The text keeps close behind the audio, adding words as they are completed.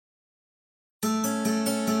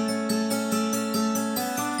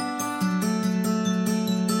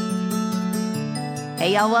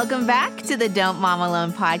Hey, y'all, welcome back to the Don't Mom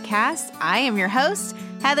Alone podcast. I am your host,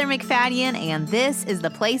 Heather McFadden, and this is the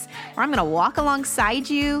place where I'm going to walk alongside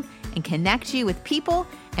you and connect you with people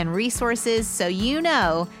and resources so you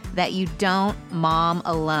know that you don't mom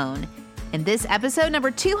alone. In this episode, number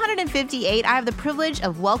 258, I have the privilege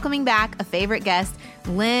of welcoming back a favorite guest,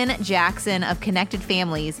 Lynne Jackson of Connected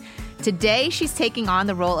Families. Today, she's taking on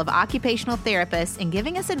the role of occupational therapist and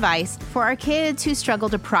giving us advice for our kids who struggle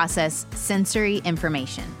to process sensory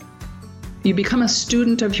information. You become a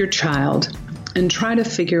student of your child and try to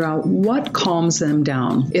figure out what calms them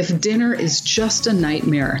down. If dinner is just a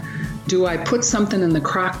nightmare, do I put something in the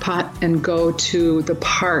crock pot and go to the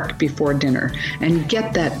park before dinner and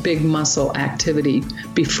get that big muscle activity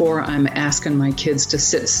before I'm asking my kids to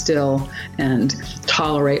sit still and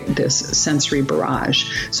tolerate this sensory barrage?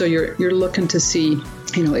 So you're looking to see,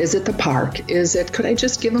 is it the park? Could I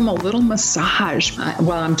just give them a little massage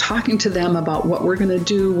while I'm talking to them about what we're going to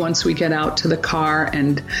do once we get out to the car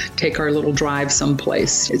and take our little drive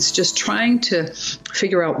someplace? It's just trying to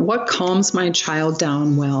figure out what calms my child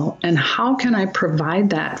down well and how can I provide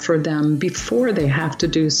that for them before they have to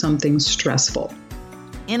do something stressful.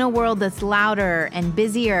 In a world that's louder and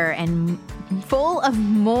busier and full of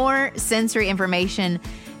more sensory information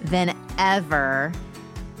than ever,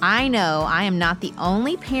 I know I am not the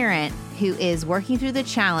only parent who is working through the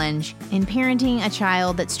challenge in parenting a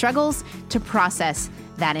child that struggles to process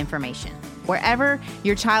that information. Wherever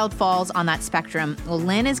your child falls on that spectrum,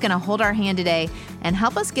 Lynne is going to hold our hand today and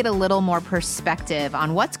help us get a little more perspective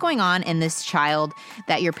on what's going on in this child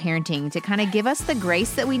that you're parenting to kind of give us the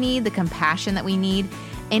grace that we need, the compassion that we need.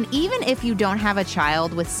 And even if you don't have a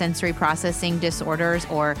child with sensory processing disorders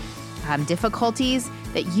or difficulties,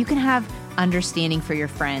 that you can have understanding for your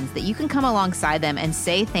friends, that you can come alongside them and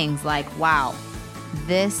say things like, wow,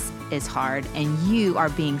 this is hard, and you are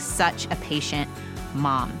being such a patient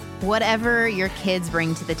mom. Whatever your kids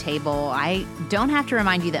bring to the table, I don't have to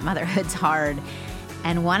remind you that motherhood's hard.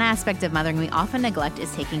 And one aspect of mothering we often neglect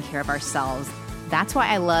is taking care of ourselves. That's why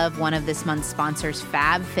I love one of this month's sponsors,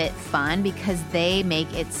 FabFitFun, because they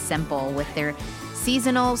make it simple with their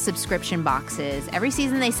seasonal subscription boxes. Every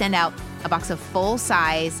season they send out a box of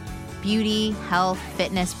full-size beauty, health,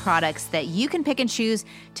 fitness products that you can pick and choose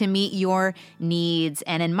to meet your needs.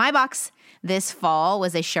 And in my box this fall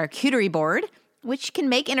was a charcuterie board, which can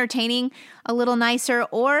make entertaining a little nicer,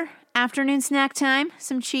 or afternoon snack time,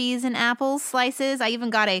 some cheese and apple slices. I even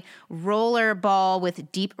got a roller ball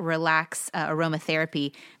with deep relax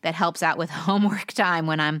aromatherapy that helps out with homework time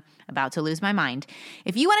when I'm about to lose my mind.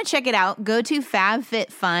 If you want to check it out, go to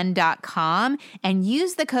fabfitfun.com and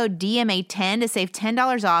use the code DMA10 to save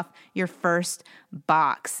 $10 off your first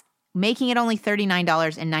box, making it only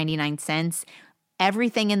 $39.99.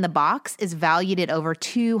 Everything in the box is valued at over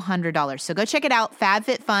 $200. So go check it out,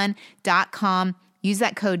 fabfitfun.com. Use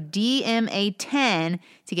that code DMA10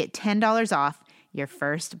 to get $10 off your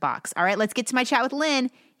first box. All right, let's get to my chat with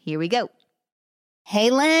Lynne. Here we go.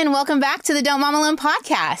 Hey, Lynne, welcome back to the Don't Mom Alone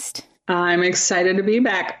podcast. I'm excited to be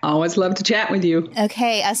back. Always love to chat with you.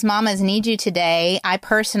 Okay, us mamas need you today. I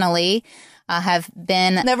personally have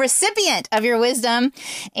been the recipient of your wisdom,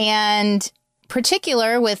 and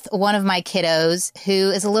particular with one of my kiddos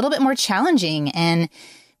who is a little bit more challenging in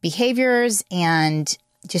behaviors, and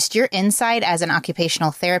just your insight as an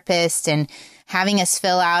occupational therapist and having us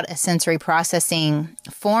fill out a sensory processing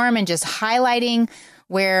form and just highlighting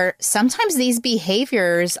where sometimes these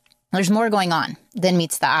behaviors, there's more going on than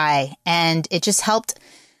meets the eye. And it just helped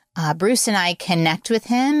Bruce and I connect with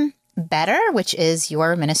him better, which is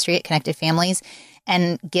your ministry at Connected Families,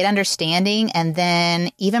 and get understanding and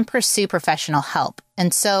then even pursue professional help.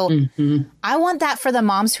 And so I want that for the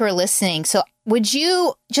moms who are listening. So would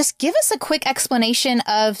you just give us a quick explanation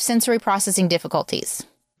of sensory processing difficulties?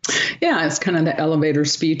 Yeah, it's kind of the elevator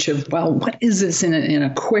speech of, well, what is this in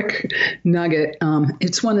a quick nugget?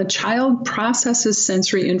 It's when a child processes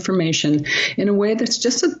sensory information in a way that's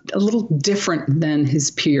just a little different than his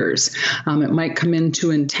peers. It might come in too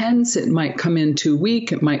intense. It might come in too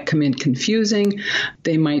weak. It might come in confusing.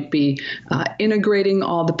 They might be integrating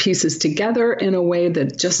all the pieces together in a way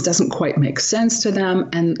that just doesn't quite make sense to them.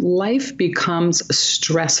 And life becomes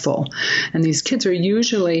stressful. And these kids are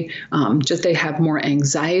usually they have more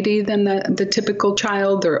anxiety than the typical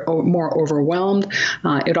child. They're more overwhelmed.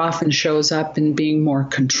 It often shows up in being more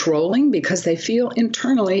controlling because they feel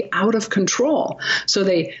internally out of control. So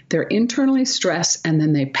they're internally stressed, and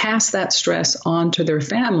then they pass that stress on to their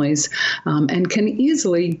families and can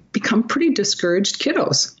easily become pretty discouraged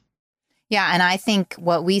kiddos. Yeah, and I think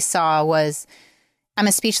what we saw was, I'm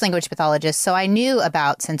a speech language pathologist, so I knew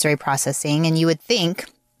about sensory processing, and you would think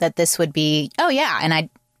that this would be, oh yeah, and I'd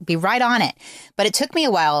be right on it. But it took me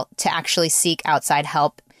a while to actually seek outside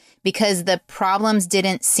help because the problems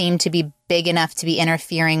didn't seem to be big enough to be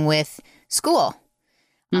interfering with school.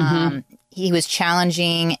 He was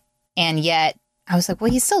challenging, and yet I was like,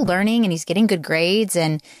 well, he's still learning and he's getting good grades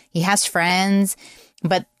and he has friends.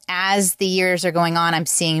 But as the years are going on, I'm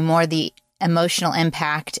seeing more the emotional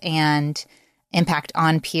impact and impact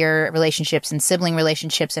on peer relationships and sibling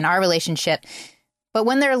relationships and our relationship. But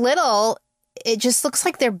when they're little, it just looks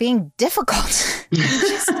like they're being difficult. It's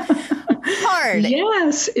just hard.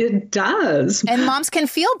 Yes, it does. And moms can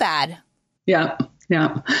feel bad. Yeah.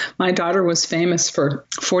 Yeah. My daughter was famous for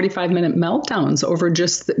 45-minute meltdowns over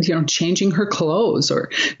just, changing her clothes or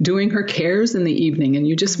doing her cares in the evening. And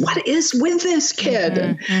you just, what is with this kid?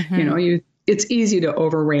 And, it's easy to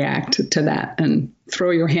overreact to that and throw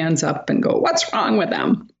your hands up and go, what's wrong with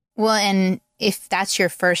them? Well, and if that's your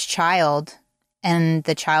first child and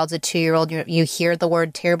the child's a 2-year-old, you hear the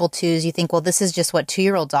word terrible twos, you think, well, this is just what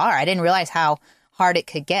 2-year-olds are. I didn't realize how hard it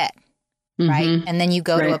could get. Right. And then you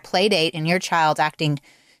go to a play date and your child's acting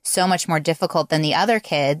so much more difficult than the other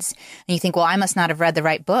kids. And you think, well, I must not have read the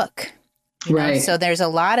right book. You know? So there's a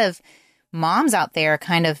lot of moms out there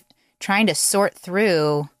kind of trying to sort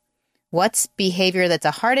through what's behavior that's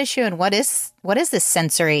a heart issue and what is this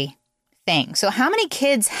sensory thing. So how many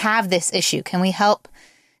kids have this issue? Can we help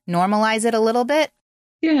normalize it a little bit?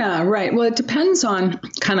 Yeah, right. Well, it depends on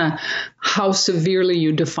kind of how severely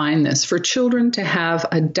you define this. For children to have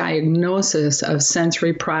a diagnosis of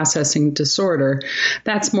sensory processing disorder,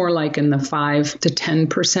 that's more like in the 5 to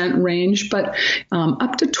 10% range, but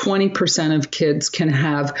up to 20% of kids can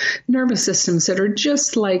have nervous systems that are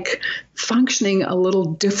just like functioning a little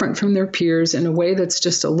different from their peers in a way that's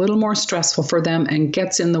just a little more stressful for them and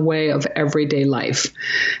gets in the way of everyday life.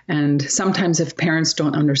 And sometimes if parents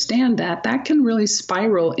don't understand that, that can really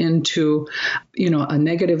spiral into, a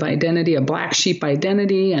negative identity, a black sheep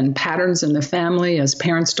identity, and patterns in the family as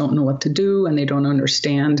parents don't know what to do and they don't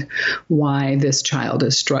understand why this child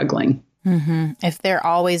is struggling. If they're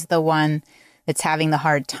always the one that's having the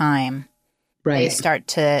hard time, they start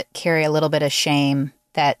to carry a little bit of shame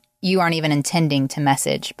that you aren't even intending to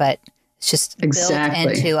message, but it's just built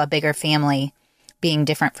into a bigger family being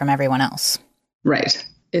different from everyone else. Right.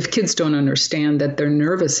 If kids don't understand that their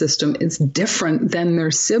nervous system is different than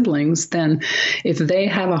their siblings, then if they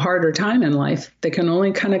have a harder time in life, they can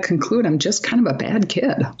only kind of conclude, I'm just kind of a bad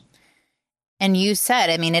kid. And you said,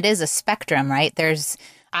 it is a spectrum, right?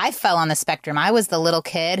 I fell on the spectrum. I was the little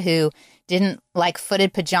kid who didn't like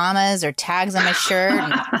footed pajamas or tags on my shirt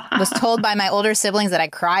and was told by my older siblings that I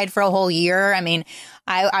cried for a whole year.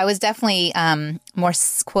 I was definitely more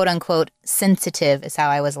quote unquote sensitive is how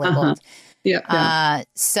I was labeled.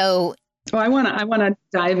 So I want to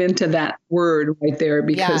dive into that word right there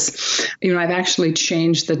because, I've actually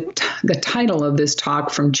changed the title of this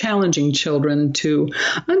talk from challenging children to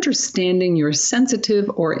understanding your sensitive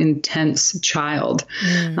or intense child.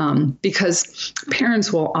 Because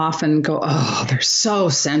parents will often go, oh, they're so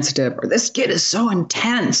sensitive, or this kid is so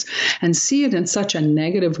intense, and see it in such a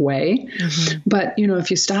negative way. But, if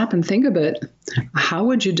you stop and think of it, how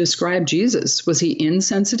would you describe Jesus? Was he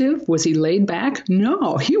insensitive? Was he laid back?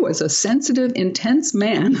 No, he was a sensitive, intense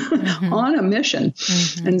man on a mission.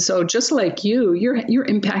 And so just like you're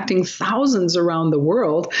impacting thousands around the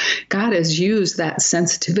world. God has used that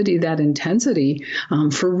sensitivity, that intensity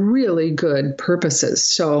for really good purposes.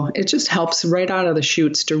 So it just helps right out of the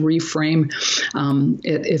chutes to reframe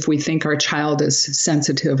it if we think our child is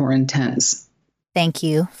sensitive or intense. Thank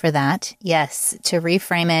you for that. Yes, to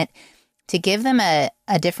reframe it, to give them a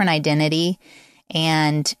different identity.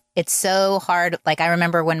 And it's so hard. Like I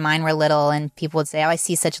remember when mine were little and people would say, oh, I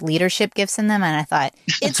see such leadership gifts in them. And I thought,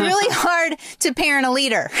 it's really hard to parent a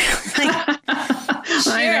leader. I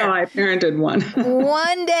know, I parented one.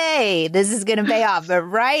 One day this is going to pay off. But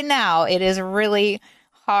right now it is really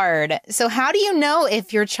hard. So how do you know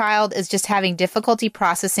if your child is just having difficulty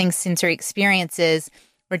processing sensory experiences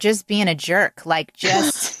or just being a jerk? Like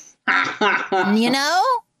just,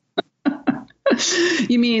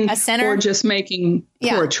 You mean or just making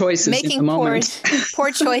poor choices making in the moment? poor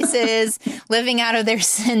choices, living out of their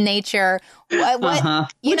sin nature. Which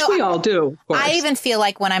we all do, of course. I even feel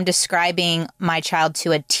like when I'm describing my child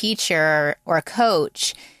to a teacher or a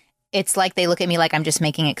coach, it's like they look at me like I'm just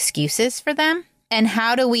making excuses for them. And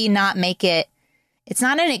how do we not make it? It's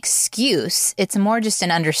not an excuse. It's more just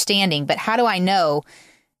an understanding. But how do I know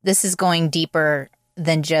this is going deeper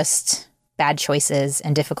than just bad choices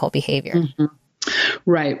and difficult behavior?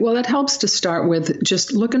 Right. Well, it helps to start with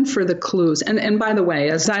just looking for the clues. And by the way,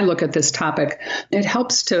 as I look at this topic, it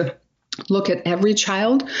helps to look at every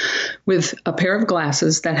child with a pair of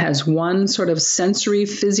glasses that has one sort of sensory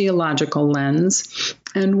physiological lens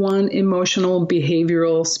and one emotional,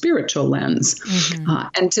 behavioral, spiritual lens.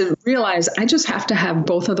 And to realize I just have to have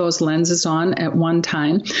both of those lenses on at one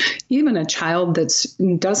time. Even a child that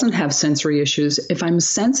doesn't have sensory issues, if I'm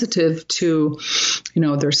sensitive to,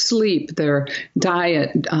 their sleep, their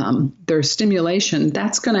diet, their stimulation,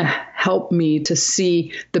 that's going to help me to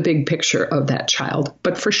see the big picture of that child.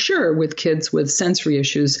 But for sure, with kids with sensory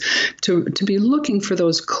issues, to be looking for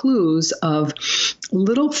those clues of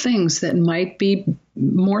little things that might be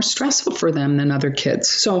more stressful for them than other kids.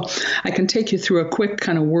 So I can take you through a quick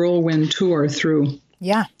kind of whirlwind tour through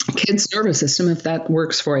kids' nervous system, if that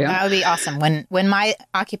works for you. That would be awesome. When my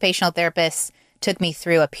occupational therapist took me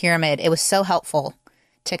through a pyramid, it was so helpful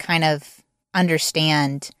to kind of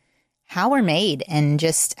understand how we're made and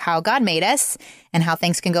just how God made us and how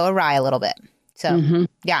things can go awry a little bit. So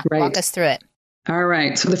walk us through it. All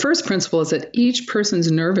right. So the first principle is that each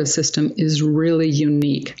person's nervous system is really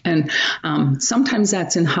unique. And sometimes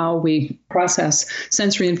that's in how we process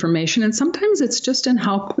sensory information. And sometimes it's just in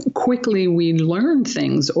how quickly we learn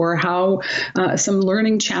things or how some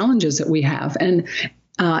learning challenges that we have. And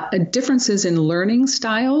differences in learning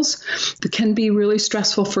styles that can be really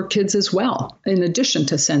stressful for kids as well, in addition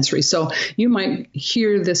to sensory. So you might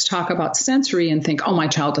hear this talk about sensory and think, oh, my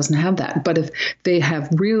child doesn't have that. But if they have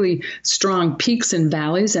really strong peaks and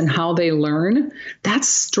valleys in how they learn, that's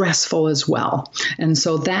stressful as well. And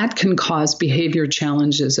so that can cause behavior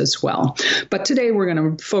challenges as well. But today we're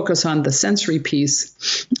going to focus on the sensory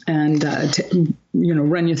piece and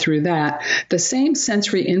run you through that. The same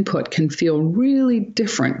sensory input can feel really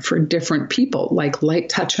different for different people, like light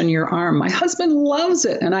touch on your arm. My husband loves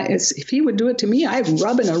it. And if he would do it to me, I'd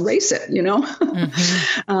rub and erase it,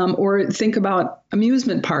 or think about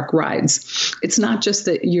amusement park rides. It's not just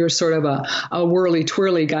that you're sort of a whirly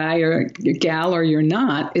twirly guy or gal, or you're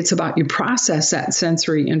not. It's about you process that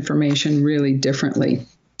sensory information really differently.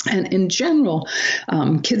 And in general,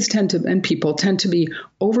 kids people tend to be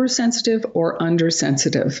oversensitive or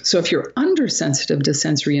undersensitive. So if you're undersensitive to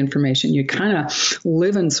sensory information, you kind of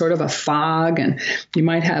live in sort of a fog, and you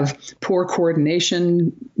might have poor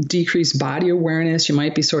coordination, decreased body awareness. You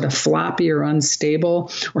might be sort of floppy or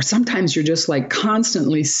unstable, or sometimes you're just like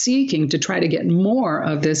constantly seeking to try to get more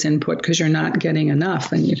of this input because you're not getting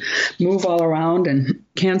enough, and you move all around and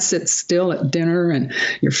can't sit still at dinner, and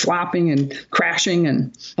you're flopping and crashing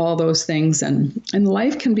and all those things. And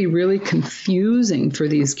life can be really confusing for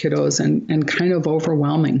these kiddos and kind of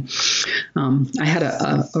overwhelming. I had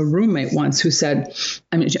a roommate once who said,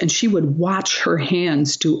 and she would watch her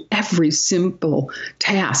hands do every simple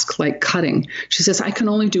task like cutting. She says, I can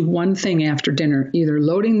only do one thing after dinner, either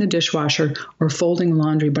loading the dishwasher or folding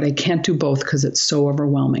laundry, but I can't do both because it's so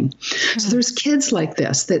overwhelming. So there's kids like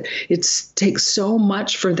this that it takes so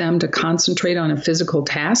much for them to concentrate on a physical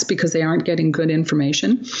task because they aren't getting good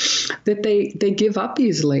information that they give up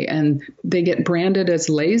easily and they get branded as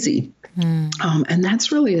lazy. And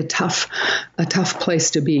that's really a tough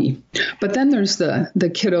place to be. But then there's the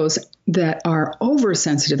kiddos that are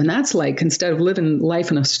oversensitive. And that's like, instead of living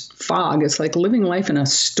life in a fog, it's like living life in a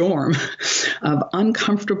storm of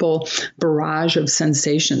uncomfortable barrage of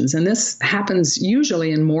sensations. And this happens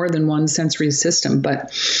usually in more than one sensory system.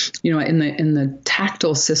 But, in the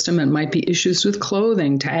tactile system, it might be issues with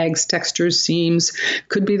clothing, tags, textures, seams.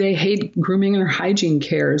 Could be they hate grooming or hygiene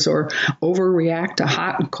cares or overreact to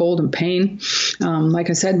hot and cold and pain. Like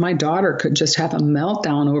I said, my daughter could just have a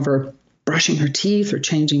meltdown over brushing her teeth or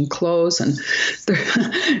changing clothes, and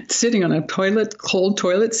sitting on a cold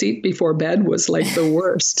toilet seat before bed was like the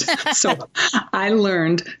worst. So I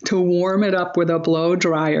learned to warm it up with a blow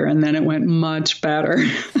dryer, and then it went much better.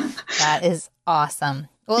 That is awesome.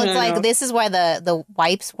 Well, it's like, this is why the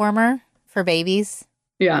wipes warmer for babies.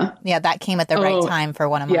 Yeah, that came at the right time for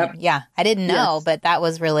one of mine. Yeah, I didn't know, but that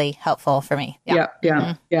was really helpful for me.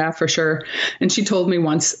 Yeah, for sure. And she told me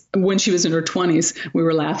once when she was in her 20s, we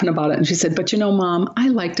were laughing about it, and she said, but Mom, I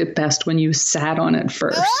liked it best when you sat on it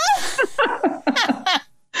first.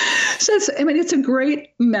 So it's a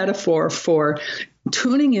great metaphor for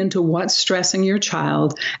tuning into what's stressing your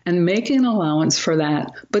child and making an allowance for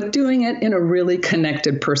that, but doing it in a really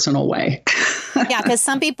connected, personal way. Yeah, because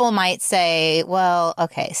some people might say, well,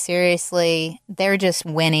 okay, seriously, they're just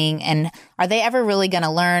winning. And are they ever really going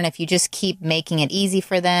to learn if you just keep making it easy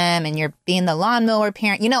for them and you're being the lawnmower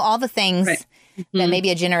parent? All the things that maybe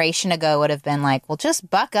a generation ago would have been like, well, just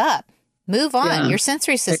buck up, move on. Yeah. Your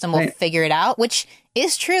sensory system will figure it out, which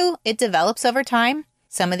is true. It develops over time.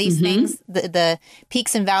 Some of these things, the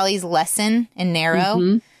peaks and valleys lessen and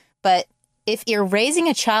narrow, but if you're raising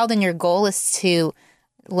a child and your goal is to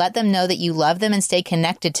let them know that you love them and stay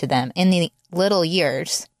connected to them in the little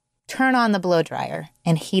years, turn on the blow dryer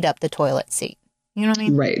and heat up the toilet seat. You know what I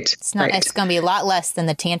mean? Right. It's not. Right. It's going to be a lot less than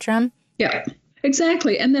the tantrum. Yeah.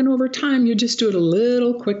 Exactly. And then over time, you just do it a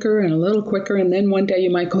little quicker and a little quicker. And then one day you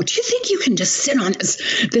might go, do you think you can just sit on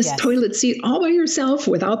this toilet seat all by yourself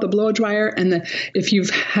without the blow dryer? And if you've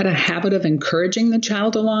had a habit of encouraging the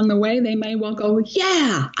child along the way, they may well go,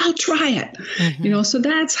 yeah, I'll try it. Mm-hmm. So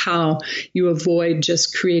that's how you avoid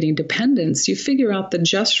just creating dependence. You figure out the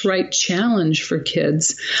just right challenge for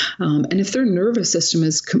kids. And if their nervous system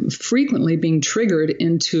is frequently being triggered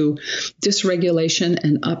into dysregulation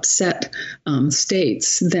and upset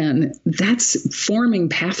states, then that's forming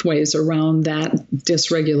pathways around that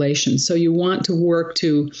dysregulation. So you want to work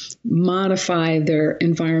to modify their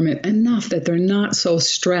environment enough that they're not so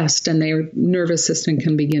stressed and their nervous system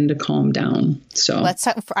can begin to calm down. So let's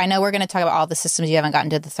talk. I know we're going to talk about all the systems. You haven't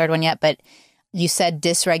gotten to the third one yet, but you said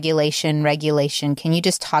dysregulation, regulation. Can you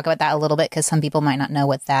just talk about that a little bit? Because some people might not know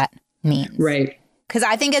what that means. Right. Because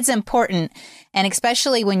I think it's important, and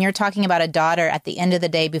especially when you're talking about a daughter at the end of the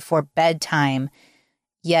day before bedtime,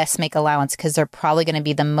 yes, make allowance because they're probably going to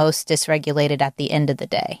be the most dysregulated at the end of the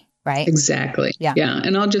day, right? Exactly. Yeah.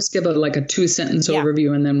 And I'll just give a 2-sentence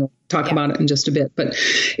overview and then we'll talk about it in just a bit. But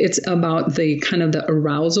it's about the kind of the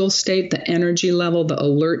arousal state, the energy level, the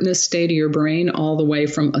alertness state of your brain, all the way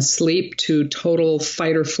from asleep to total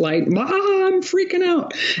fight or flight. I'm freaking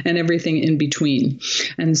out, and everything in between.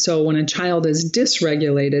 And so when a child is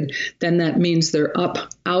dysregulated, then that means they're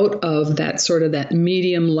out of that sort of that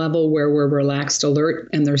medium level where we're relaxed alert,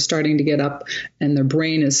 and they're starting to get up and their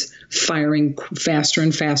brain is firing faster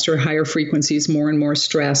and faster, higher frequencies, more and more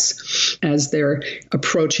stress as they're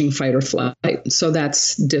approaching fight or flight. So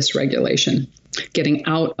that's dysregulation, getting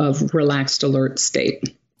out of relaxed alert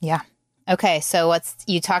state. Yeah. Okay. So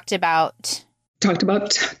you talked about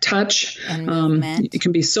touch. It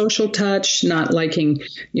can be social touch, not liking,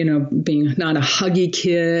 being not a huggy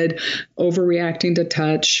kid, overreacting to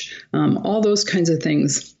touch, all those kinds of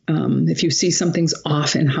things. If you see something's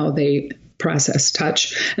off in how they process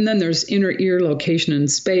touch. And then there's inner ear location and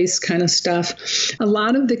space kind of stuff. A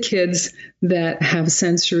lot of the kids that have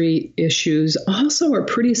sensory issues also are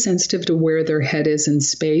pretty sensitive to where their head is in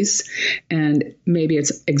space. And maybe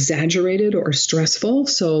it's exaggerated or stressful.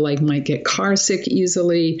 So might get car sick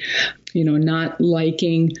easily, not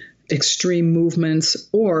liking extreme movements,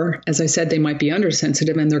 or as I said, they might be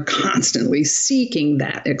undersensitive and they're constantly seeking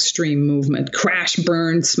that extreme movement, crash,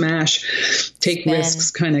 burn, smash, take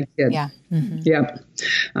risks kind of kid. Yeah. Mm-hmm. Yeah.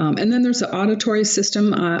 And then there's the auditory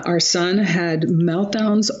system. Our son had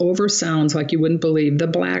meltdowns over sounds like you wouldn't believe. The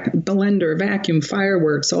black blender, vacuum,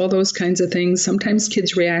 fireworks, all those kinds of things. Sometimes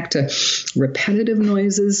kids react to repetitive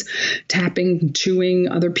noises, tapping, chewing,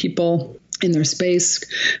 other people in their space,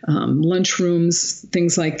 lunchrooms,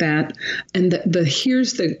 things like that. And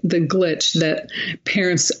here's the glitch that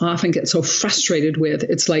parents often get so frustrated with.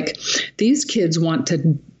 It's like these kids want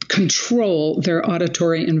to control their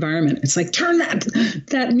auditory environment. It's like, turn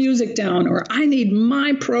that music down, or I need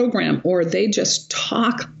my program, or they just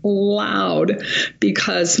talk loud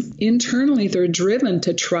because internally they're driven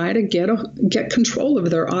to try to get control of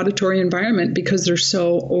their auditory environment because they're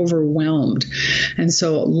so overwhelmed. And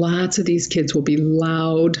so lots of these kids will be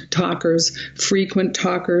loud talkers, frequent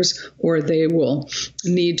talkers, or they will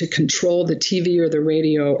need to control the TV or the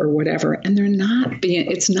radio or whatever. And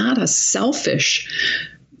it's not a selfish,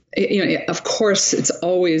 of course, it's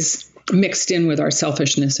always mixed in with our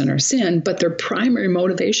selfishness and our sin, but their primary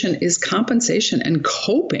motivation is compensation and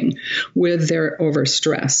coping with their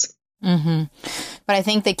overstress. Mm-hmm. But I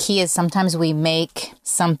think the key is sometimes we make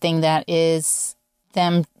something that is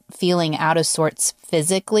them feeling out of sorts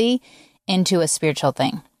physically into a spiritual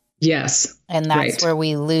thing. Yes. And that's where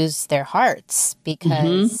we lose their hearts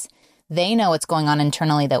because they know what's going on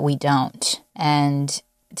internally that we don't. And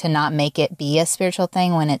to not make it be a spiritual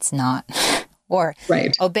thing when it's not. Or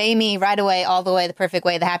obey me right away, all the way, the perfect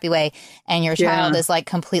way, the happy way. And your child is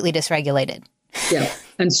completely dysregulated. Yeah.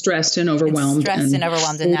 And stressed and overwhelmed. And now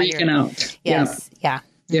freaking out. Yes. Yeah.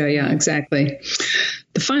 Yeah, exactly.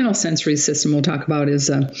 The final sensory system we'll talk about is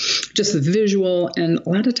just the visual. And a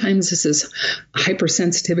lot of times this is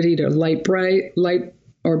hypersensitivity to light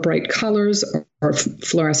or bright colors, or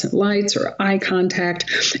fluorescent lights or eye contact.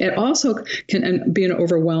 It also can be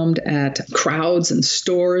overwhelmed at crowds and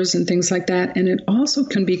stores and things like that. And it also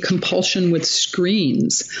can be compulsion with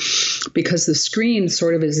screens, because the screen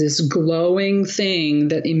sort of is this glowing thing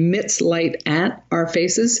that emits light at our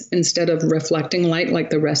faces instead of reflecting light like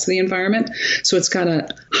the rest of the environment. So it's got a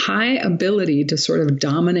high ability to sort of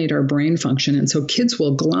dominate our brain function. And so kids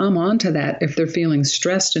will glom onto that if they're feeling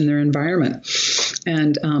stressed in their environment.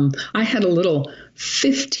 And I had a little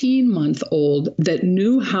 15-month-old that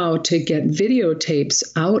knew how to get videotapes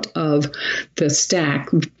out of the stack,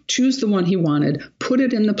 choose the one he wanted, put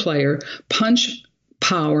it in the player, punch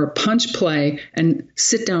power, punch play, and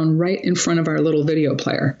sit down right in front of our little video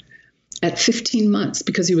player at 15 months,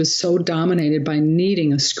 because he was so dominated by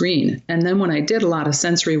needing a screen. And then when I did a lot of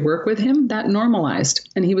sensory work with him, that normalized,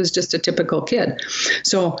 and he was just a typical kid.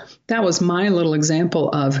 So that was my little example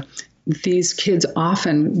of these kids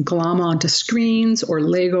often glom onto screens or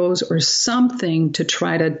Legos or something to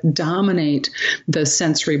try to dominate the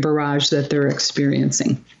sensory barrage that they're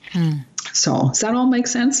experiencing. So does that all make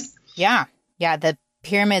sense? Yeah. Yeah. The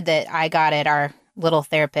pyramid that I got at our little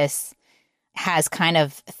therapist has kind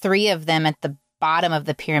of 3 of them at the bottom of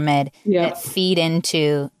the pyramid that feed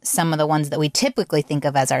into some of the ones that we typically think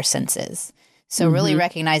of as our senses. So really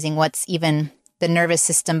recognizing what's even the nervous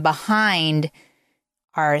system behind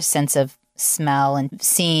our sense of smell and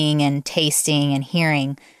seeing and tasting and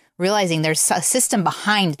hearing, realizing there's a system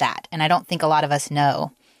behind that. And I don't think a lot of us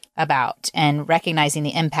know about, and recognizing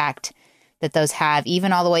the impact that those have,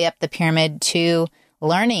 even all the way up the pyramid to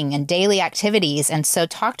learning and daily activities. And so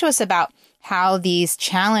talk to us about how these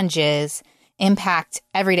challenges impact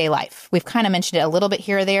everyday life. We've kind of mentioned it a little bit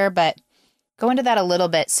here or there, but go into that a little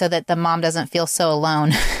bit so that the mom doesn't feel so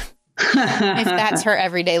alone if that's her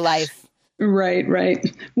everyday life. Right, right.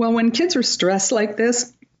 Well, when kids are stressed like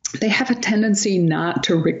this, they have a tendency not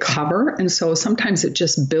to recover. And so sometimes it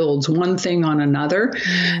just builds one thing on another.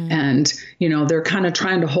 And, they're kind of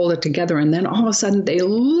trying to hold it together. And then all of a sudden they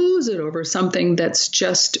lose it over something that's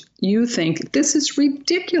just, you think, this is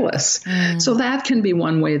ridiculous. So that can be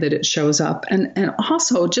one way that it shows up. And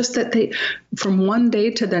also just that they, from one day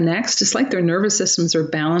to the next, it's like their nervous systems are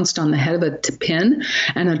balanced on the head of a pin,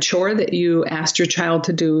 and a chore that you asked your child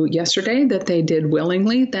to do yesterday that they did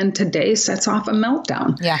willingly, then today sets off a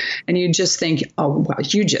meltdown. Yeah. And you just think, oh, well,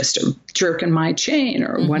 you just are jerking my chain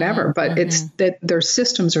or whatever. But it's that their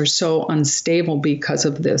systems are so unstable because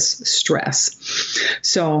of this stress.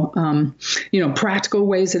 So, practical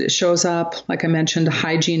ways that it shows up, like I mentioned,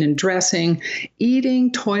 hygiene and dressing,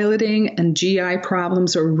 eating, toileting, and GI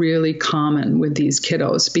problems are really common with these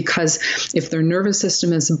kiddos, because if their nervous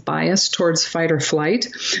system is biased towards fight or flight,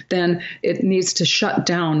 then it needs to shut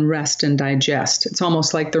down, rest, and digest. It's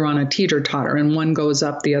almost like they're on a teeter-totter, and one goes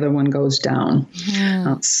up, the other one goes down.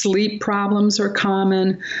 Sleep problems are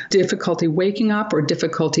common, difficulty waking up or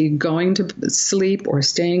difficulty going to sleep or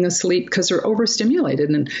staying asleep because they're overstimulated.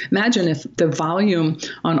 And imagine if the volume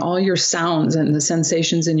on all your sounds and the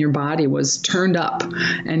sensations in your body was turned up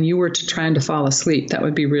and you were trying to fall asleep. That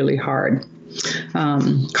would be really hard.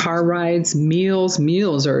 Car rides, meals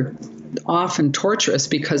are often torturous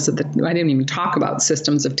because of I didn't even talk about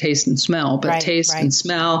systems of taste and smell, but taste and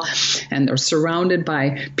smell, and they're surrounded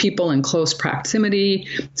by people in close proximity.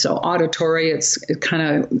 So auditory, it's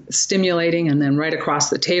kind of stimulating, and then right across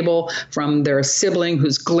the table from their sibling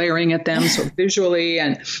who's glaring at them. So visually,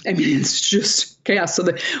 and I mean, it's just chaos. So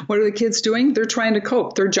what are the kids doing? They're trying to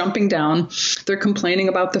cope. They're jumping down. They're complaining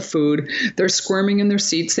about the food. They're squirming in their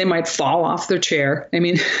seats. They might fall off their chair. I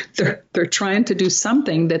mean, they're trying to do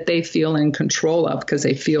something that they feel in control of because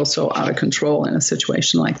they feel so out of control in a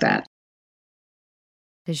situation like that.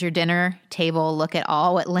 Does your dinner table look at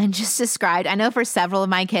all what Lynne just described? I know for several of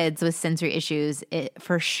my kids with sensory issues, it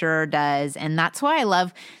for sure does. And that's why I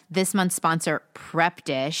love this month's sponsor, Prep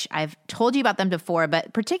Dish. I've told you about them before,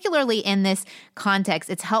 but particularly in this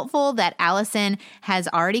context, it's helpful that Allison has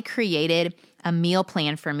already created a meal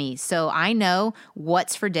plan for me. So I know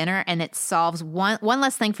what's for dinner, and it solves one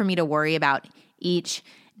less thing for me to worry about each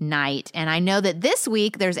night. And I know that this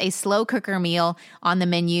week there's a slow cooker meal on the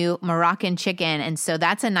menu, Moroccan chicken. And so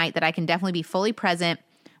that's a night that I can definitely be fully present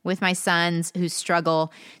with my sons who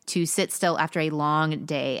struggle to sit still after a long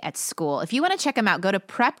day at school. If you want to check them out, go to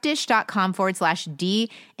prepdish.com/DMA,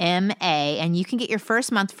 and you can get your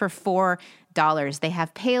first month for $4. They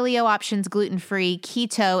have paleo options, gluten-free,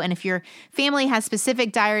 keto, and if your family has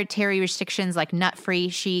specific dietary restrictions like nut-free,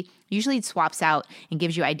 she usually swaps out and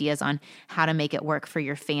gives you ideas on how to make it work for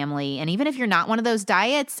your family. And even if you're not one of those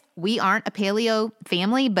diets, we aren't a paleo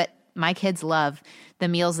family, but My kids love the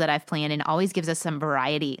meals that I've planned and always gives us some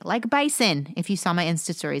variety, like bison, if you saw my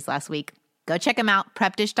Insta stories last week. Go check them out,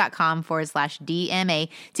 prepdish.com/DMA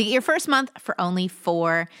to get your first month for only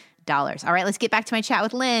 $4. All right, let's get back to my chat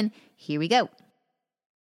with Lynne. Here we go.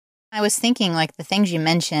 I was thinking, like, the things you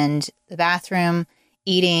mentioned, the bathroom,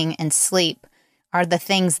 eating, and sleep are the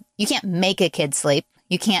things you can't make a kid sleep.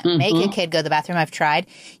 You can't make a kid go to the bathroom. I've tried.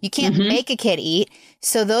 You can't make a kid eat.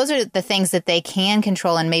 So those are the things that they can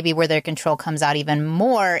control, and maybe where their control comes out even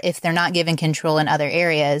more if they're not given control in other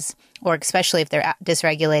areas, or especially if they're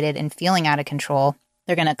dysregulated and feeling out of control.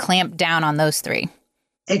 They're going to clamp down on those three.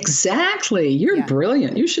 Exactly. You're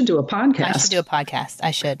brilliant. You should do a podcast. I should do a podcast.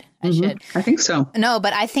 I should. I think so. No,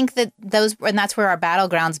 but I think that and that's where our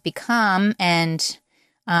battlegrounds become. And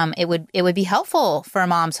it would be helpful for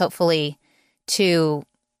moms, hopefully, to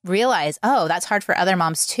realize, oh, that's hard for other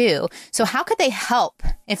moms too. So how could they help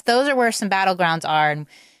if those are where some battlegrounds are? And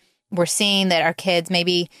we're seeing that our kids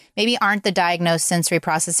maybe aren't the diagnosed sensory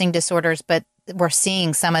processing disorders, but we're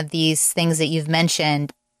seeing some of these things that you've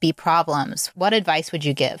mentioned be problems. What advice would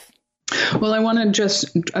you give? Well, I want to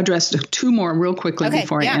just address two more real quickly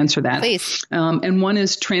before I answer that. Please. And one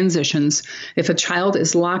is transitions. If a child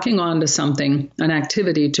is locking on to something, an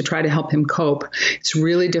activity to try to help him cope, it's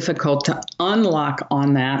really difficult to unlock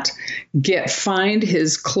on that, find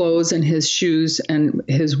his clothes and his shoes and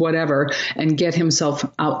his whatever, and get himself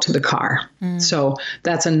out to the car. So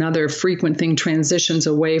that's another frequent thing. Transitions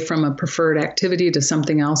away from a preferred activity to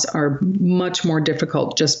something else are much more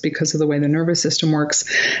difficult just because of the way the nervous system works.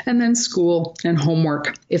 And then school and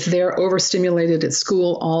homework. If they're overstimulated at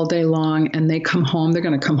school all day long and they come home, they're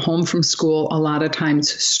going to come home from school a lot of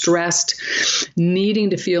times stressed, needing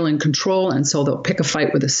to feel in control. And so they'll pick a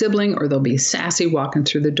fight with a sibling, or they'll be sassy walking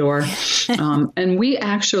through the door. And we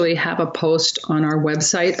actually have a post on our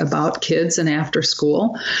website about kids and after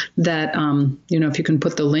school that, if you can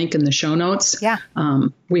put the link in the show notes,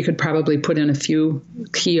 we could probably put in a few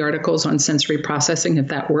key articles on sensory processing if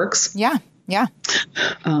that works. Yeah.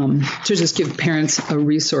 To just give parents a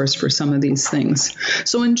resource for some of these things.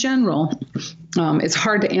 So in general, it's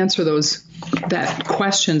hard to answer that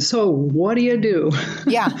question. So what do you do?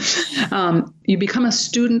 Yeah. You become a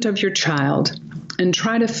student of your child and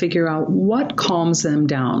try to figure out what calms them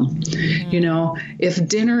down. If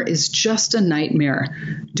dinner is just a nightmare,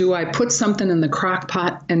 do I put something in the crock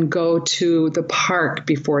pot and go to the park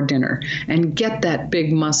before dinner and get that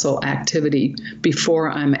big muscle activity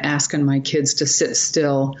before I'm asking my kids to sit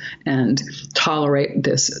still and tolerate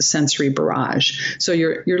this sensory barrage? So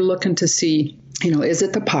you're looking to see, is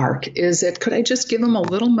it the park? Could I just give them a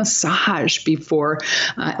little massage before,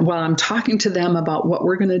 while I'm talking to them about what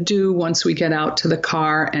we're going to do once we get out to the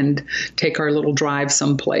car and take our little drive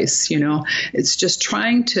someplace? It's just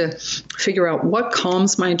trying to figure out what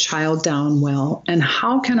calms my child down well, and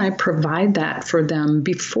how can I provide that for them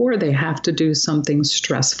before they have to do something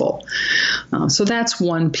stressful. So that's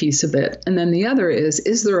one piece of it. And then the other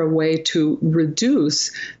is there a way to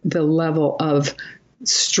reduce the level of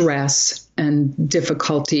stress and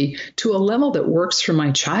difficulty to a level that works for my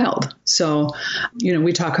child? So,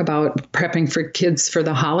 we talk about prepping for kids for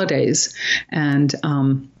the holidays, and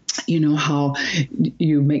how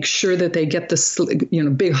you make sure that they get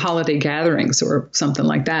the, big holiday gatherings or something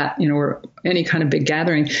like that, or any kind of big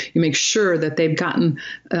gathering. You make sure that they've gotten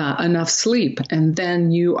enough sleep, and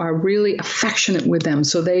then you are really affectionate with them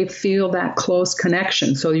so they feel that close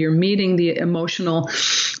connection. So you're meeting the emotional,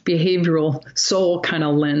 behavioral, soul kind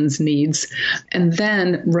of lens needs. And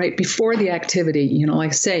then right before the activity, like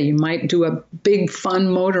I say, you might do a big fun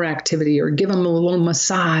motor activity or give them a little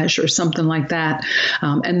massage or something like that.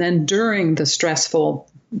 And then during the stressful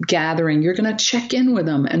gathering, you're going to check in with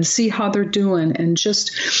them and see how they're doing, and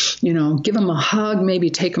just, give them a hug, maybe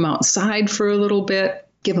take them outside for a little bit,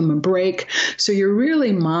 give them a break. So you're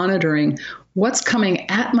really monitoring what's coming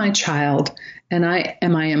at my child, and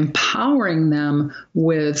am I empowering them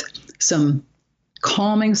with some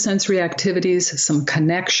calming sensory activities, some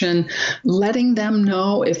connection, letting them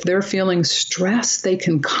know if they're feeling stressed, they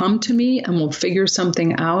can come to me and we'll figure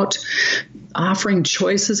something out, offering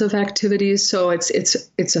choices of activities. So it's a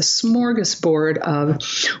smorgasbord of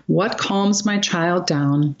what calms my child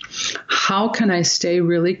down, how can I stay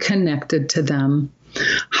really connected to them,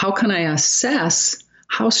 how can I assess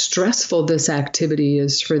how stressful this activity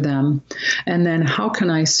is for them, and then how can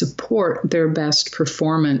I support their best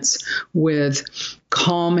performance with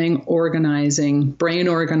calming, organizing, brain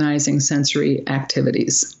organizing sensory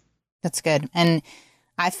activities. That's good. And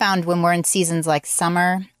I found when we're in seasons like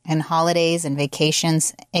summer and holidays and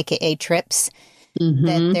vacations, aka trips,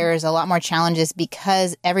 that there's a lot more challenges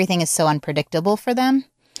because everything is so unpredictable for them.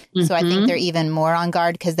 So I think they're even more on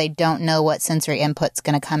guard because they don't know what sensory input's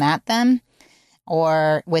going to come at them.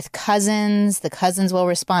 Or with cousins, the cousins will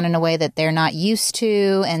respond in a way that they're not used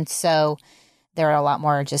to. And so there are a lot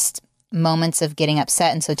more just moments of getting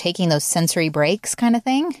upset. And so taking those sensory breaks kind of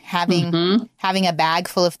thing, having a bag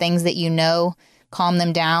full of things that calm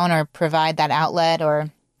them down or provide that outlet. Or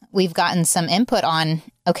we've gotten some input on,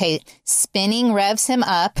 okay, spinning revs him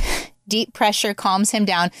up, deep pressure calms him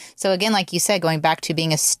down. So again, like you said, going back to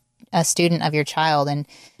being a student of your child, and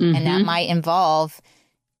that might involve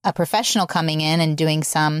a professional coming in and doing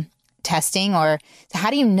some testing. Or how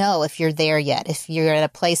do you know if you're there yet, if you're at a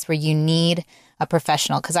place where you need a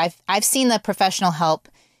professional? Because I've seen the professional help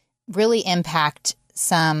really impact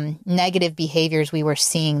some negative behaviors we were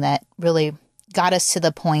seeing that really got us to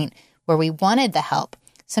the point where we wanted the help.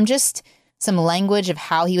 Some language of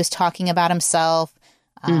how he was talking about himself,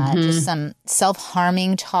 just some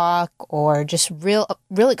self-harming talk, or just real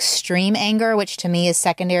extreme anger, which to me is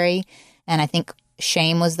secondary. And I think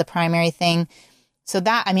shame was the primary thing. So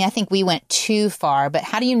I think we went too far, but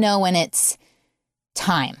how do you know when it's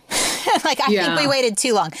time? I think we waited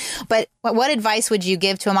too long. But what advice would you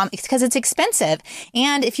give to a mom? Because it's expensive.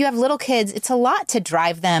 And if you have little kids, it's a lot to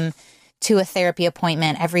drive them to a therapy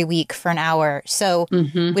appointment every week for an hour. So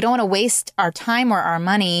we don't want to waste our time or our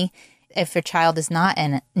money if your child is not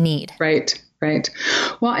in need. Right.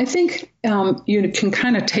 Well, I think you can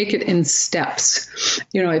kind of take it in steps.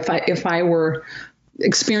 If I were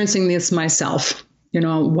experiencing this myself,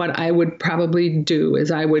 what I would probably do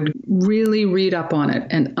is I would really read up on it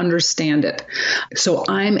and understand it. So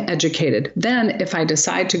I'm educated. Then if I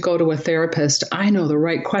decide to go to a therapist, I know the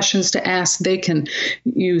right questions to ask. They can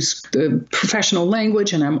use the professional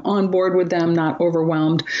language and I'm on board with them, not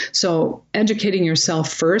overwhelmed. So educating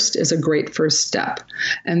yourself first is a great first step.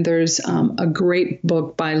 And there's a great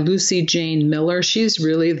book by Lucy Jane Miller. She's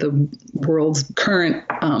really the world's current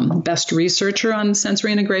best researcher on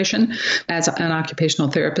sensory integration as an occupational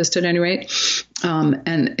therapist at any rate.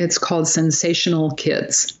 And it's called Sensational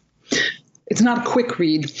Kids. It's not a quick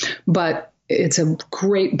read, but it's a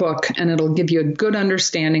great book and it'll give you a good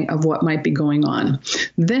understanding of what might be going on.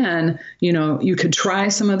 Then, you could try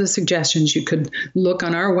some of the suggestions. You could look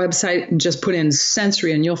on our website and just put in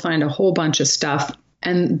sensory and you'll find a whole bunch of stuff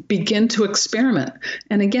and begin to experiment.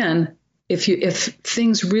 And again, if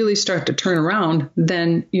things really start to turn around,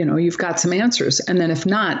 then, you've got some answers. And then if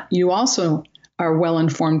not, you also are well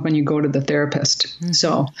informed when you go to the therapist.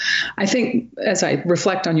 So I think as I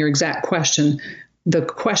reflect on your exact question, the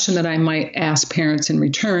question that I might ask parents in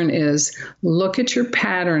return is, look at your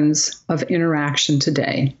patterns of interaction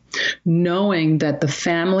today, knowing that the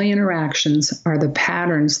family interactions are the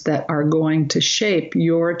patterns that are going to shape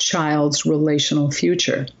your child's relational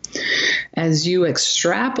future. As you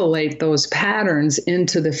extrapolate those patterns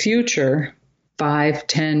into the future, 5,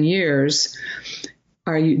 10 years,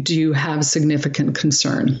 do you have significant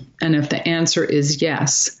concern? And if the answer is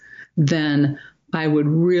yes, then I would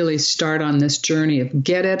really start on this journey of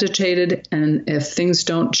get educated. And if things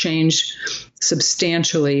don't change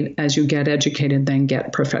substantially as you get educated, then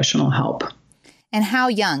get professional help. And how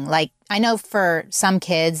young? I know for some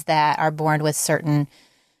kids that are born with certain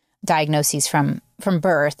diagnoses from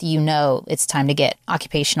birth, it's time to get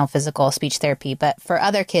occupational, physical, speech therapy. But for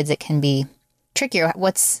other kids, it can be trickier.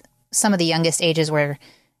 What's some of the youngest ages where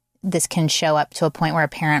this can show up to a point where a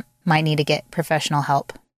parent might need to get professional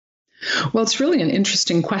help? Well, it's really an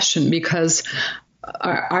interesting question because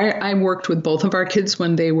I worked with both of our kids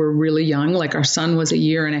when they were really young. Our son was 1.5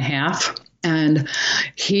 years. And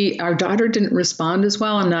our daughter didn't respond as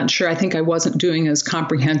well. I'm not sure. I think I wasn't doing as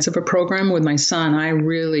comprehensive a program with my son.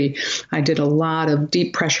 I did a lot of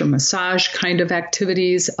deep pressure massage kind of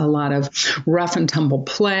activities, a lot of rough and tumble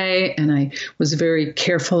play. And I was very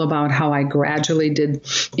careful about how I gradually did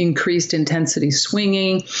increased intensity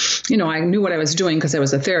swinging. I knew what I was doing because I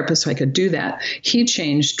was a therapist, so I could do that. He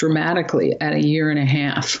changed dramatically at 1.5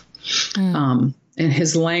 years. And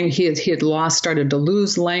his he had started to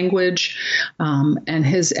lose language, and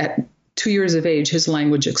at 2 years of age, his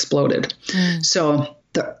language exploded. So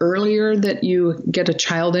the earlier that you get a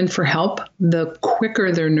child in for help, the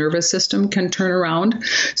quicker their nervous system can turn around.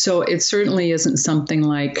 So it certainly isn't something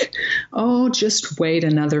like, just wait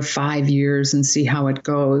another 5 years and see how it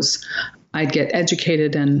goes. I'd get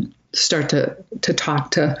educated and start to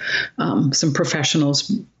talk to some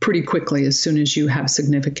professionals pretty quickly as soon as you have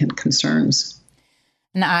significant concerns.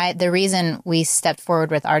 And the reason we stepped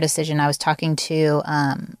forward with our decision, I was talking to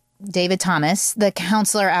David Thomas, the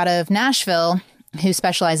counselor out of Nashville who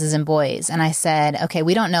specializes in boys. And I said, okay,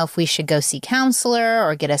 we don't know if we should go see a counselor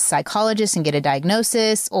or get a psychologist and get a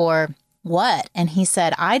diagnosis, or what? And he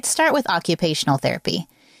said, I'd start with occupational therapy.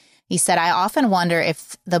 He said, I often wonder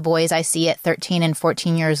if the boys I see at 13 and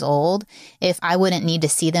 14 years old, if I wouldn't need to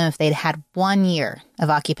see them if they'd had 1 year of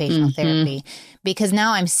occupational therapy. Because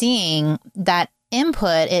now I'm seeing that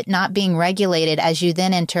input, it not being regulated as you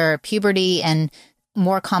then enter puberty and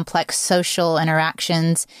more complex social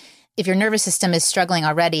interactions. If your nervous system is struggling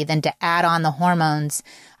already, then to add on the hormones,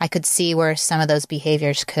 I could see where some of those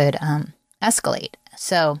behaviors could escalate.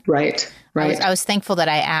 So right. I was thankful that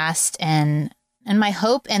I asked, and my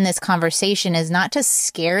hope in this conversation is not to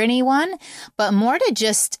scare anyone, but more to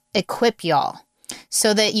just equip y'all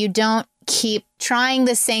so that you don't keep trying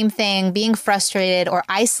the same thing, being frustrated or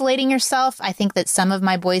isolating yourself. I think that some of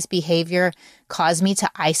my boys' behavior caused me to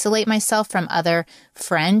isolate myself from other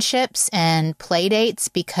friendships and play dates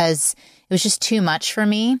because it was just too much for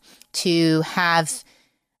me to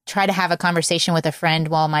try to have a conversation with a friend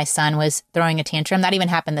while my son was throwing a tantrum. That even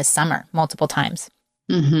happened this summer multiple times.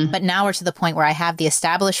 But now we're to the point where I have the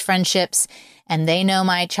established friendships and they know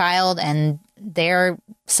my child and they're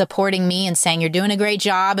supporting me and saying, you're doing a great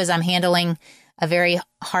job as I'm handling a very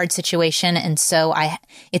hard situation. And so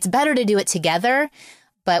it's better to do it together.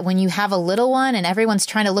 But when you have a little one and everyone's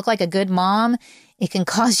trying to look like a good mom, it can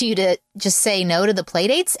cause you to just say no to the play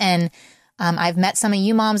dates. And I've met some of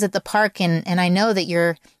you moms at the park and I know that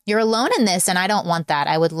you're alone in this and I don't want that.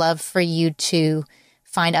 I would love for you to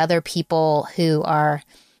find other people who are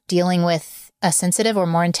dealing with a sensitive or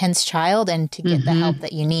more intense child and to get the help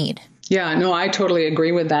that you need. Yeah, no, I totally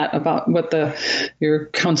agree with that about what your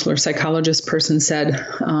counselor psychologist person said,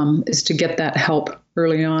 is to get that help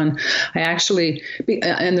early on.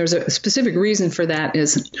 And there's a specific reason for that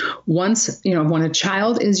is once, when a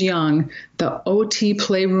child is young, the OT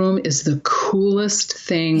playroom is the coolest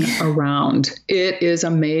thing around. It is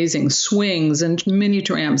amazing. Swings and mini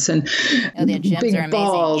tramps and big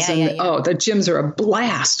balls. The gyms are a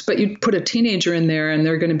blast. But you put a teenager in there and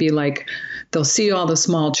they're going to be like, they'll see all the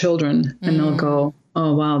small children and they'll go,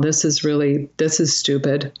 oh, wow, this is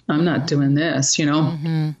stupid. I'm not doing this,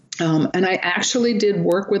 And I actually did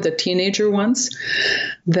work with a teenager once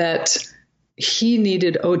that he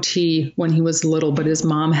needed OT when he was little, but his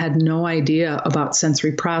mom had no idea about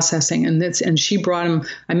sensory processing. And she brought him,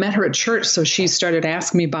 I met her at church, so she started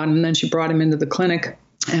asking me about him, and then she brought him into the clinic.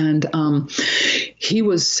 And he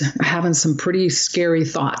was having some pretty scary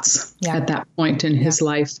thoughts at that point in his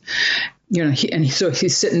life. So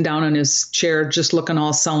he's sitting down in his chair, just looking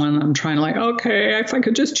all sullen. I'm trying to okay, if I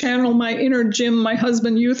could just channel my inner Jim, my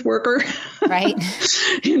husband, youth worker, right?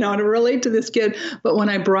 To relate to this kid. But when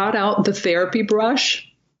I brought out the therapy brush,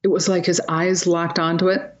 it was like his eyes locked onto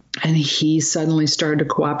it. And he suddenly started to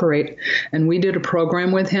cooperate. And we did a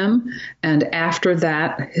program with him. And after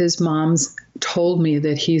that, his mom's told me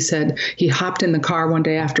that he said he hopped in the car one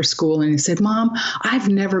day after school and he said, Mom, I've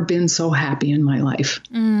never been so happy in my life.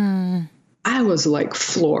 I was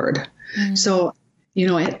floored. So,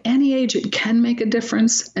 at any age, it can make a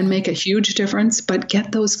difference and make a huge difference, but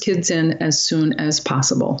get those kids in as soon as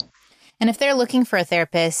possible. And if they're looking for a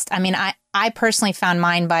therapist, I personally found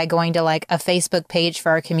mine by going to a Facebook page for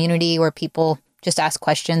our community where people just ask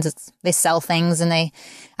questions. They sell things and they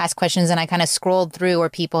ask questions. And I kind of scrolled through where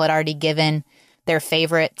people had already given their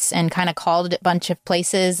favorites and kind of called a bunch of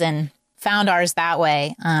places and found ours that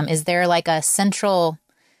way. Is there a central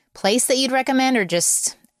place that you'd recommend, or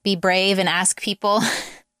just be brave and ask people?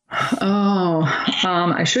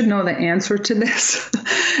 I should know the answer to this.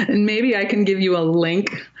 And maybe I can give you a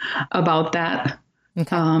link about that.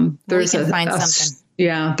 Okay. There's we can find something.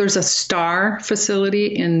 There's a STAR facility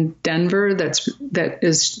in Denver.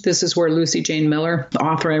 This is where Lucy Jane Miller, the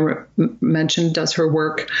author I mentioned, does her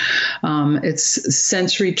work. It's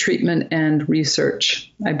sensory treatment and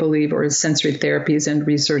research, I believe, or sensory therapies and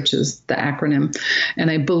research is the acronym. And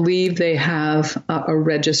I believe they have a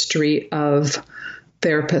registry of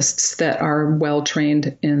therapists that are well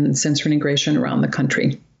trained in sensory integration around the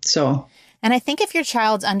country. And I think if your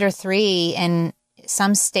child's under 3 and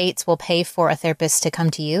some states will pay for a therapist to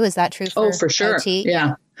come to you. Is that true for sure. OT?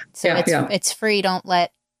 Yeah. So it's free. Don't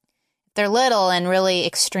let, if they're little and really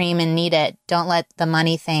extreme and need it, don't let the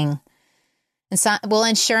money thing. And so, will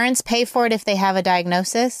insurance pay for it if they have a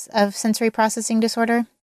diagnosis of sensory processing disorder?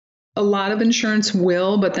 A lot of insurance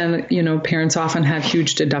will, but then, parents often have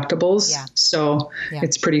huge deductibles. Yeah. So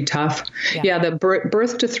it's pretty tough. Yeah. The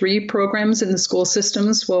birth to 3 programs in the school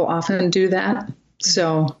systems will often do that.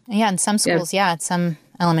 So in some schools, some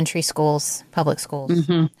elementary schools, public schools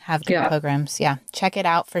have good programs. Yeah, check it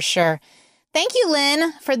out for sure. Thank you,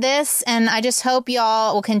 Lynne, for this. And I just hope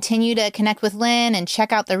y'all will continue to connect with Lynne and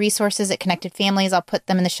check out the resources at Connected Families. I'll put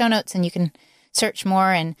them in the show notes and you can search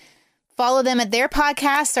more and Follow them at their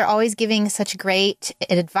podcast. They're always giving such great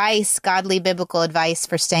advice, godly biblical advice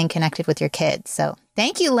for staying connected with your kids. So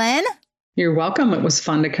thank you, Lynne. You're welcome. It was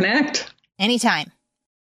fun to connect. Anytime.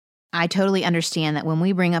 I totally understand that when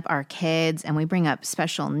we bring up our kids and we bring up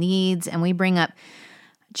special needs and we bring up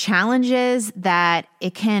challenges, that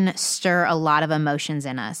it can stir a lot of emotions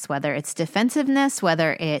in us, whether it's defensiveness,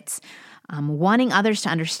 whether it's wanting others to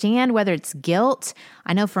understand, whether it's guilt.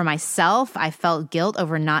 I know for myself, I felt guilt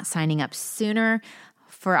over not signing up sooner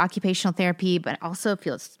for occupational therapy, but also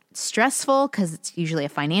feels stressful because it's usually a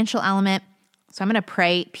financial element. So I'm going to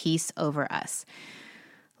pray peace over us.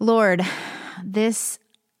 Lord, this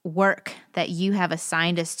work that you have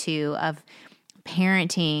assigned us to of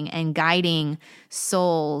parenting and guiding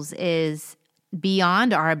souls is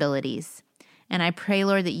beyond our abilities. And I pray,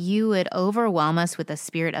 Lord, that you would overwhelm us with a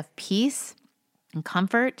spirit of peace and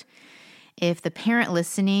comfort. If the parent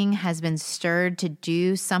listening has been stirred to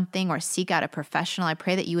do something or seek out a professional, I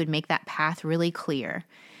pray that you would make that path really clear.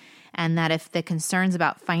 And that if the concerns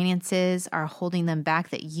about finances are holding them back,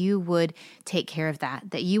 that you would take care of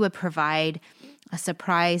that you would provide a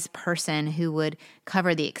surprise person who would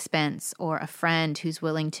cover the expense, or a friend who's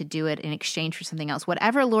willing to do it in exchange for something else.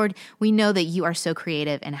 Whatever, Lord, we know that you are so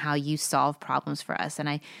creative in how you solve problems for us. And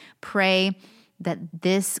I pray that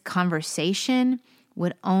this conversation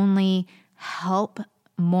would only help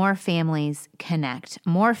more families connect,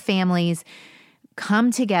 more families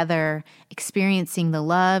come together, experiencing the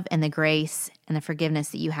love and the grace and the forgiveness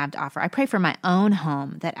that you have to offer. I pray for my own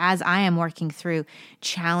home, that as I am working through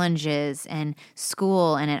challenges in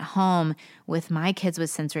school and at home with my kids with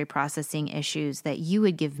sensory processing issues, that you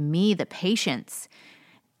would give me the patience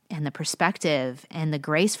and the perspective and the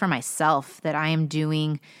grace for myself, that I am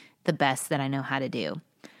doing the best that I know how to do.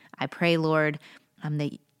 I pray, Lord,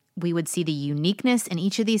 that we would see the uniqueness in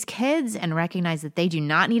each of these kids and recognize that they do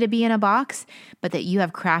not need to be in a box, but that you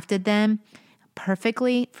have crafted them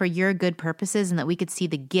perfectly for your good purposes, and that we could see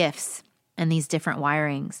the gifts and these different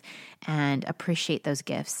wirings and appreciate those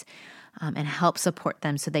gifts and help support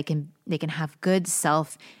them so they can have good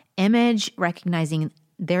self-image, recognizing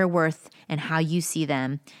their worth and how you see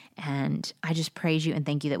them. And I just praise you and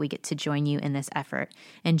thank you that we get to join you in this effort.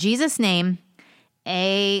 In Jesus' name,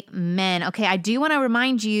 amen. Okay, I do want to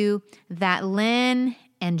remind you that Lynne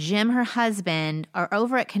and Jim, her husband, are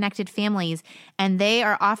over at Connected Families, and they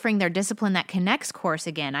are offering their Discipline That Connects course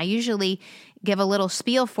again. I usually give a little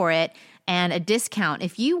spiel for it and a discount.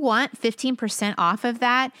 If you want 15% off of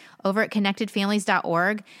that over at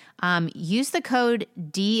connectedfamilies.org, use the code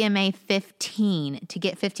DMA15 to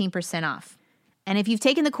get 15% off. And if you've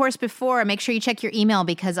taken the course before, make sure you check your email,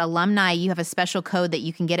 because alumni, you have a special code that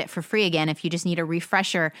you can get it for free again if you just need a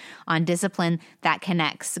refresher on Discipline That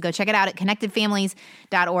Connects. So go check it out at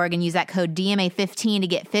connectedfamilies.org and use that code DMA15 to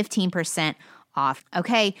get 15% off.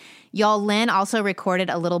 Okay, y'all, Lynne also recorded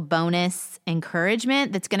a little bonus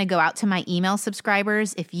encouragement that's going to go out to my email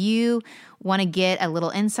subscribers. If you want to get a little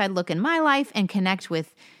inside look in my life and connect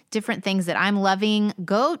with different things that I'm loving,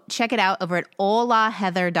 go check it out over at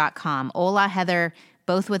olaheather.com. Ola Heather,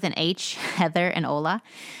 both with an H, Heather and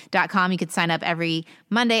Ola.com. You could sign up every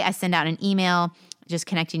Monday. I send out an email just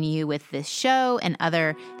connecting you with this show and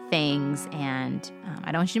other things. And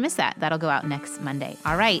I don't want you to miss that. That'll go out next Monday.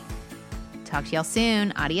 All right. Talk to y'all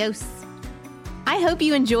soon. Adios. I hope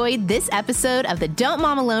you enjoyed this episode of the Don't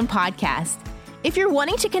Mom Alone podcast. If you're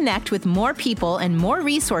wanting to connect with more people and more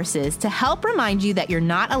resources to help remind you that you're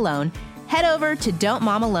not alone, head over to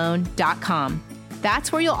don'tmomalone.com.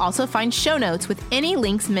 That's where you'll also find show notes with any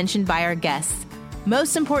links mentioned by our guests.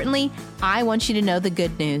 Most importantly, I want you to know the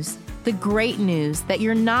good news, the great news that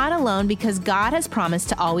you're not alone, because God has promised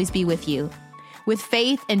to always be with you. With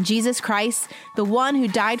faith in Jesus Christ, the one who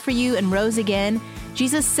died for you and rose again,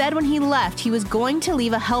 Jesus said when he left, he was going to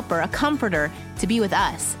leave a helper, a comforter, to be with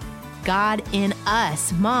us. God in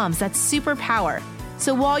us. Moms, that's superpower.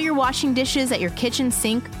 So while you're washing dishes at your kitchen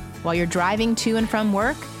sink, while you're driving to and from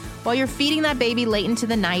work, while you're feeding that baby late into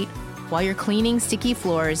the night, while you're cleaning sticky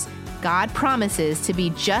floors, God promises to be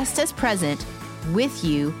just as present with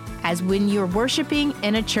you as when you're worshiping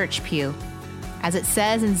in a church pew. As it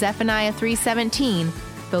says in Zephaniah 3:17,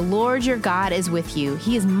 the Lord your God is with you.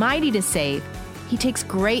 He is mighty to save. He takes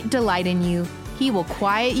great delight in you. He will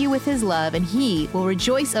quiet you with his love, and he will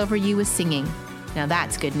rejoice over you with singing. Now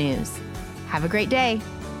that's good news. Have a great day.